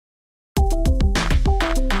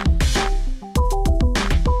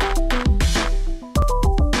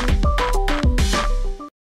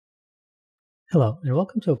Hello and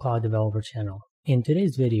welcome to a Cloud Developer channel. In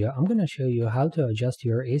today's video, I'm going to show you how to adjust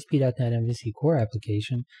your ASP .NET MVC Core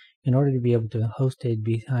application in order to be able to host it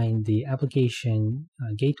behind the application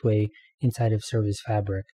gateway inside of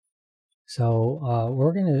servicefabric. So what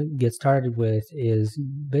we're going to get started with is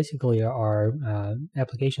basically our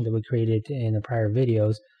application that we created in the prior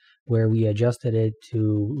videos, where we adjusted it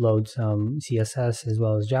to load some CSS as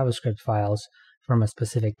well as JavaScript files from a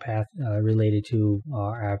specific path related to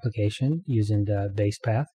our application using the base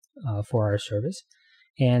path for our service.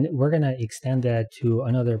 And we're going to extend that to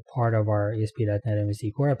another part of our ASP.NET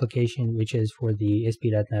MVC Core application, which is for the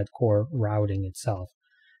ASP.NET Core routing itself.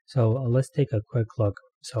 So let's take a quick look.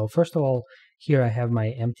 So first of all, here I have my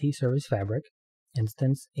empty servicefabric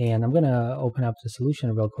instance, and I'm going to open up the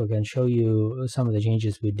solution real quick and show you some of the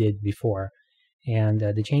changes we did before. And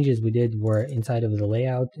the changes we did were inside of the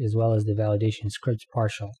layout as well as the validation scripts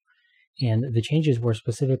partial. And the changes were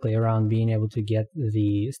specifically around being able to get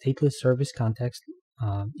the stateless service context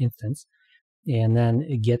instance, and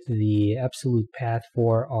then get the absolute path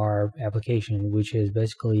for our application, which is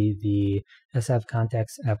basically the SF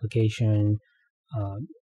context application /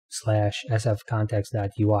 SF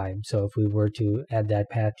context.ui. So if we were to add that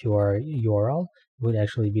path to our URL, we would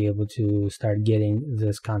actually be able to start getting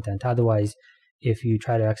this content. Otherwise, if you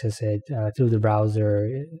try to access it through the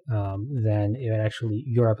browser, then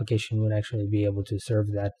your application would actually be able to serve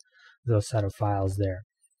those set of files there.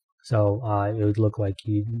 So it would look like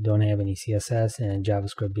you don't have any CSS and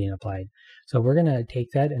JavaScript being applied. So we're going to take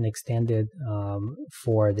that and extend it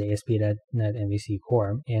for the ASP.NET MVC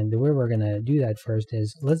Core. And the way we're going to do that first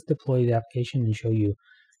is let's deploy the application and show you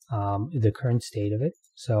the current state of it.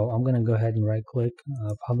 So I'm going to go ahead and right-click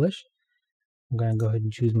Publish. I'm going to go ahead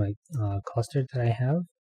and choose my cluster that I have,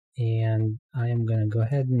 and I am going to go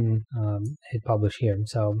ahead and hit Publish here.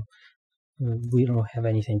 So we don't have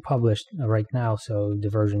anything published right now, so the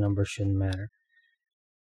version number shouldn't matter.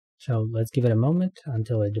 So let's give it a moment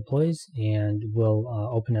until it deploys, and we'll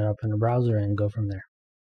open it up in the browser and go from there.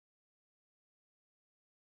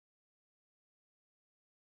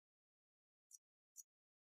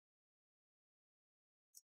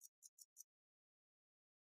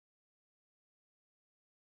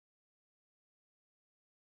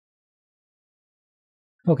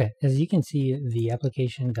 Okay, as you can see, the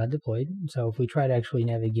application got deployed. So if we try to actually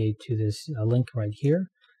navigate to this link right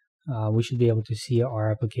here, we should be able to see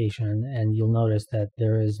our application, and you'll notice that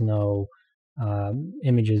there is no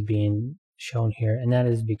images being shown here, and that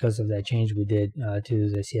is because of that change we did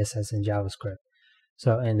to the CSS and JavaScript.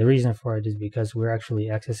 So, and the reason for it is because we're actually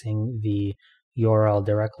accessing the URL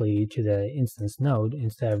directly to the instance node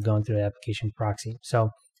instead of going through the application proxy.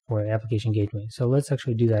 So, or application gateway. So let's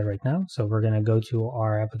actually do that right now. So we're going to go to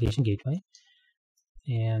our application gateway,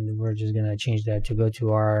 and we're just going to change that to go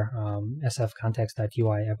to our SF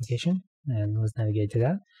context.ui application, and let's navigate to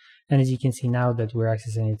that. And as you can see now that we're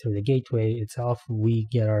accessing it through the gateway itself, we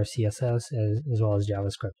get our CSS as well as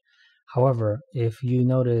JavaScript. However, if you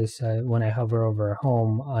notice when I hover over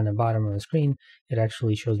home on the bottom of the screen, it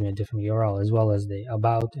actually shows me a different URL as well as the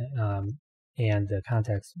about and the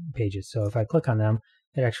context pages. So if I click on them,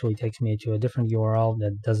 it actually takes me to a different URL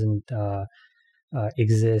that doesn't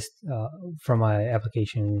exist from my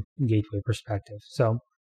application gateway perspective. So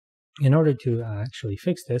in order to actually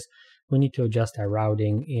fix this, we need to adjust our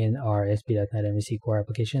routing in our ASP.NET MVC Core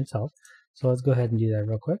application itself. So let's go ahead and do that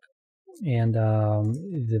real quick. And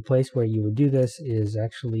the place where you would do this is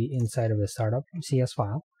actually inside of the startup CS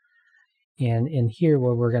file. And in here,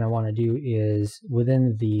 what we're going to want to do is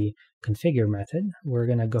within the configure method, we're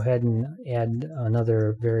going to go ahead and add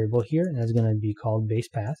another variable here, and that's going to be called base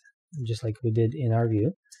path, just like we did in our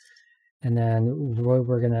view. And then what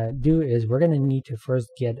we're going to do is we're going to need to first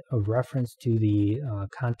get a reference to the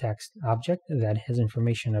context object that has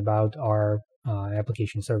information about our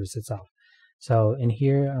application service itself. So in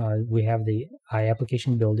here, we have the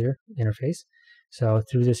iApplication Builder interface. So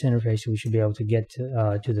through this interface, we should be able to get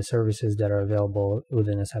to the services that are available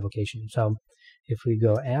within this application. So if we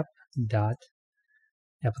go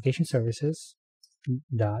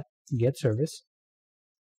app.applicationservices.getService,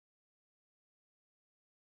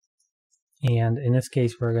 and in this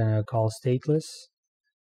case, we're going to call stateless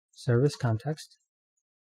service context,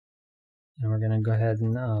 and we're going to go ahead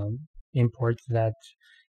and import that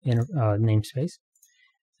namespace.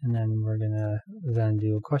 And then we're going to then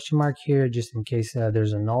do a question mark here just in case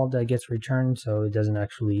there's a null that gets returned, so it doesn't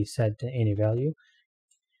actually set to any value.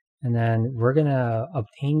 And then we're going to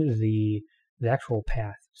obtain the actual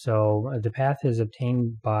path. So the path is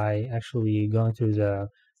obtained by actually going through the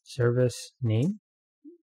service name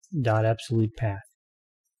 .absolute path.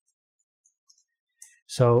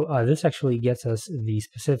 So this actually gets us the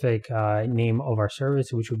specific name of our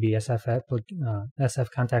service, which would be SF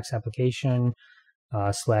Contacts Application /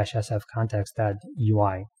 SF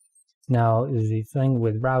Contacts.ui. Now, the thing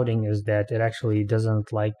with routing is that it actually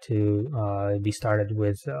doesn't like to be started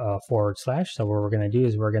with /. So what we're going to do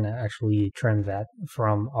is we're going to actually trim that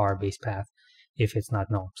from our base path if it's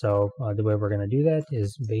not null. So the way we're going to do that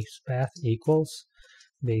is base path equals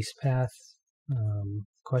base path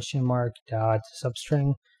question mark dot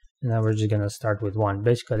substring, and then we're just going to start with 1.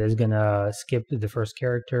 Basically, it's going to skip the first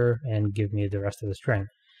character and give me the rest of the string.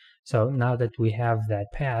 So now that we have that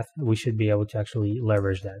path, we should be able to actually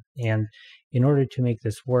leverage that. And in order to make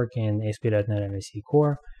this work in ASP.NET MVC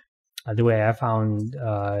Core, the way I found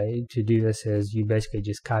to do this is you basically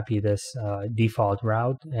just copy this default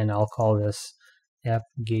route, and I'll call this app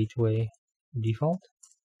gateway default.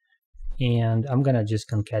 And I'm going to just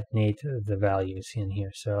concatenate the values in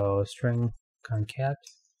here. So string concat,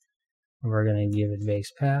 we're going to give it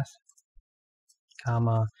base path,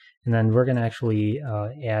 comma, and then we're going to actually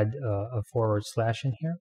add a / in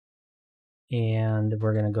here, and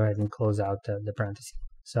we're going to go ahead and close out the parentheses.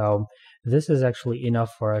 So this is actually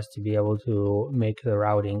enough for us to be able to make the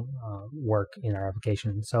routing work in our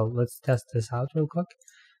application. So let's test this out real quick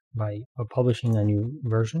by publishing a new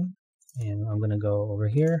version. And I'm going to go over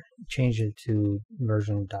here, change it to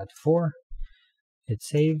version .4, hit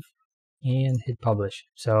save, and hit publish.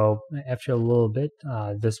 So after a little bit,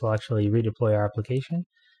 this will actually redeploy our application,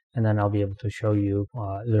 and then I'll be able to show you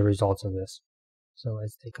the results of this. So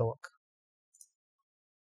let's take a look.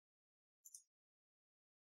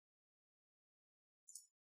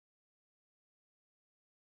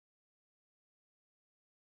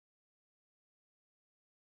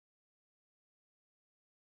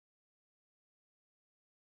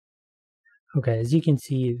 Okay, as you can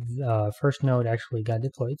see, the first node actually got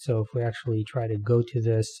deployed. So if we actually try to go to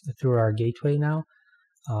this through our gateway now,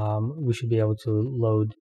 we should be able to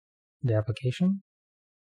load the application.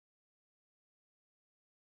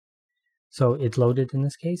 So it loaded in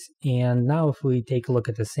this case. And now if we take a look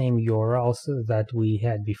at the same URLs that we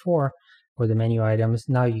had before, for the menu items,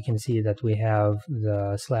 now you can see that we have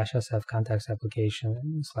the /SF contacts application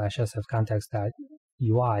 /SF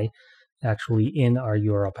contacts.ui actually in our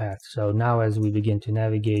URL path. So now as we begin to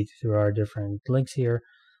navigate through our different links here,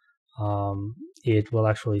 it will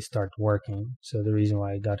actually start working. So the reason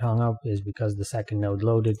why it got hung up is because the second node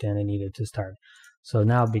loaded and it needed to start. So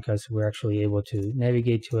now, because we're actually able to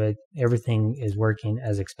navigate to it, everything is working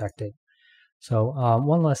as expected. So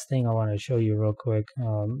one last thing I want to show you real quick,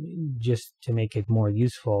 just to make it more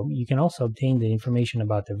useful. You can also obtain the information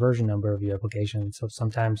about the version number of your application. So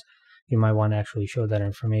sometimes you might want to actually show that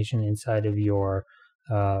information inside of your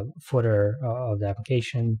footer of the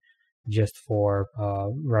application, just for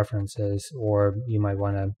references, or you might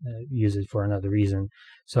want to use it for another reason.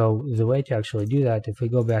 So the way to actually do that, if we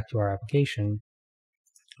go back to our application,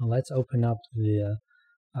 let's open up the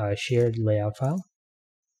shared layout file,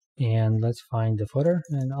 and let's find the footer,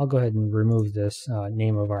 and I'll go ahead and remove this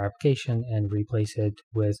name of our application and replace it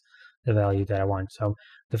with the value that I want. So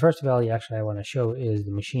the first value actually I want to show is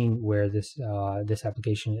the machine where this this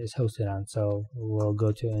application is hosted on. So we'll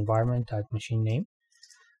go to environment.machine name,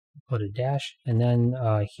 put a dash, and then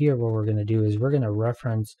here what we're going to do is we're going to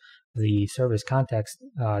reference the service context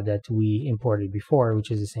that we imported before, which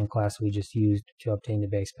is the same class we just used to obtain the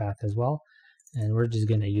base path as well. And we're just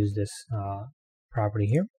going to use this property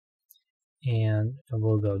here, and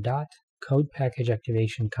we'll go dot code package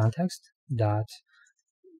activation context dot,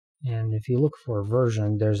 and if you look for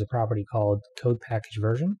version, there's a property called code package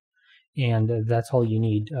version, and that's all you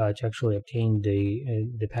need to actually obtain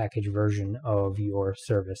the package version of your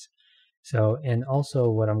service. So, and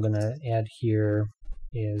also what I'm going to add here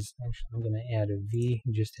is, actually I'm going to add a V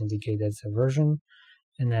just to indicate that's a version,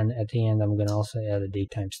 and then at the end I'm going to also add a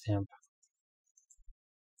date timestamp.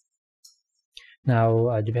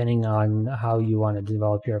 Now, depending on how you want to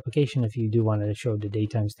develop your application, if you do want to show the date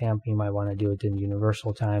timestamp, you might want to do it in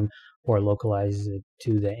universal time or localize it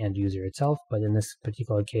to the end user itself. But in this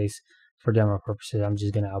particular case, for demo purposes, I'm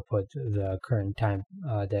just going to output the current time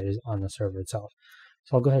that is on the server itself.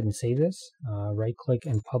 So I'll go ahead and save this, right click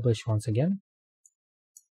and publish once again.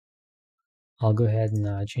 I'll go ahead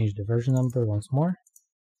and change the version number once more,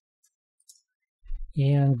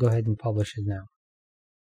 and go ahead and publish it now.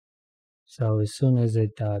 So as soon as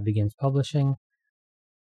it begins publishing,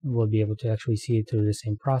 we'll be able to actually see it through the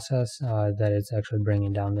same process, that it's actually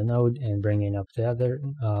bringing down the node and bringing up the other,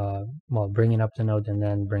 well, bringing up the node and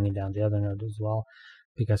then bringing down the other node as well,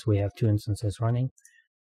 because we have two instances running.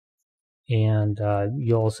 And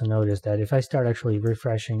you'll also notice that if I start actually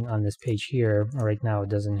refreshing on this page here, right now it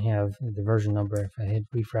doesn't have the version number. If I hit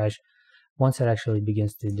refresh, once it actually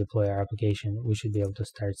begins to deploy our application, we should be able to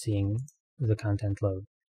start seeing the content load.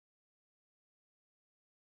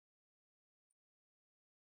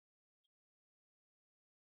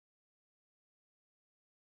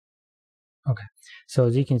 Okay, so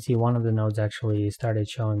as you can see, one of the nodes actually started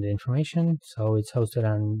showing the information. So it's hosted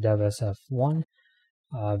on DevSF1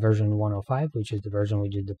 version 105, which is the version we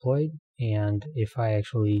just deployed. And if I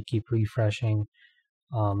actually keep refreshing,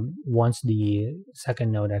 once the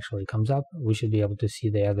second node actually comes up, we should be able to see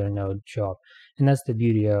the other node show up. And that's the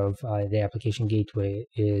beauty of the application gateway,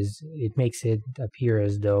 is it makes it appear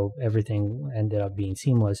as though everything ended up being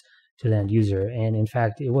seamless to the end user. And in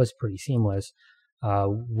fact, it was pretty seamless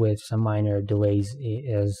with some minor delays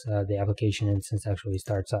as the application instance actually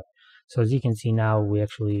starts up. So as you can see now, we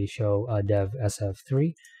actually show dev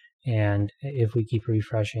SF3. And if we keep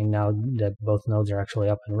refreshing now that both nodes are actually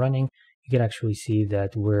up and running, you can actually see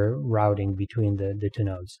that we're routing between the two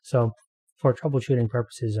nodes. So for troubleshooting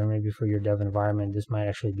purposes, or maybe for your dev environment, this might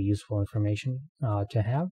actually be useful information to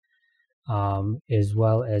have, as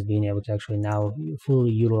well as being able to actually now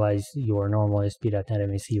fully utilize your normal ASP.NET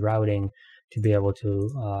MVC routing to be able to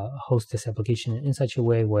host this application in such a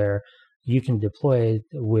way where you can deploy it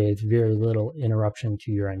with very little interruption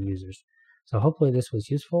to your end users. So hopefully this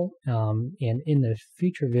was useful. And in the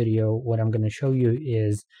future video, what I'm going to show you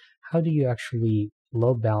is how do you actually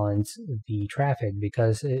load balance the traffic,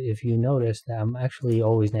 because if you notice, I'm actually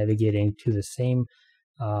always navigating to the same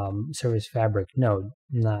service fabric node.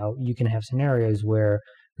 Now you can have scenarios where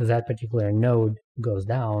that particular node goes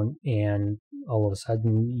down and all of a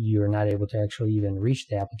sudden you're not able to actually even reach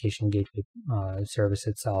the application gateway service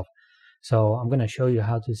itself. So I'm going to show you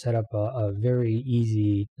how to set up a very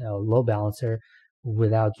easy load balancer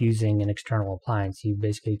without using an external appliance. You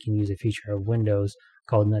basically can use a feature of Windows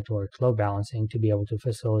called network load balancing to be able to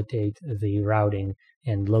facilitate the routing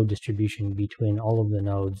and load distribution between all of the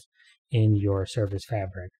nodes in your service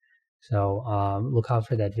fabric. So look out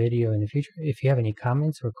for that video in the future. If you have any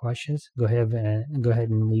comments or questions, go ahead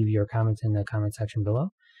and leave your comments in the comment section below.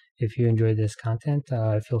 If you enjoyed this content,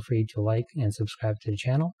 feel free to like and subscribe to the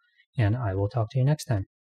channel, and I will talk to you next time.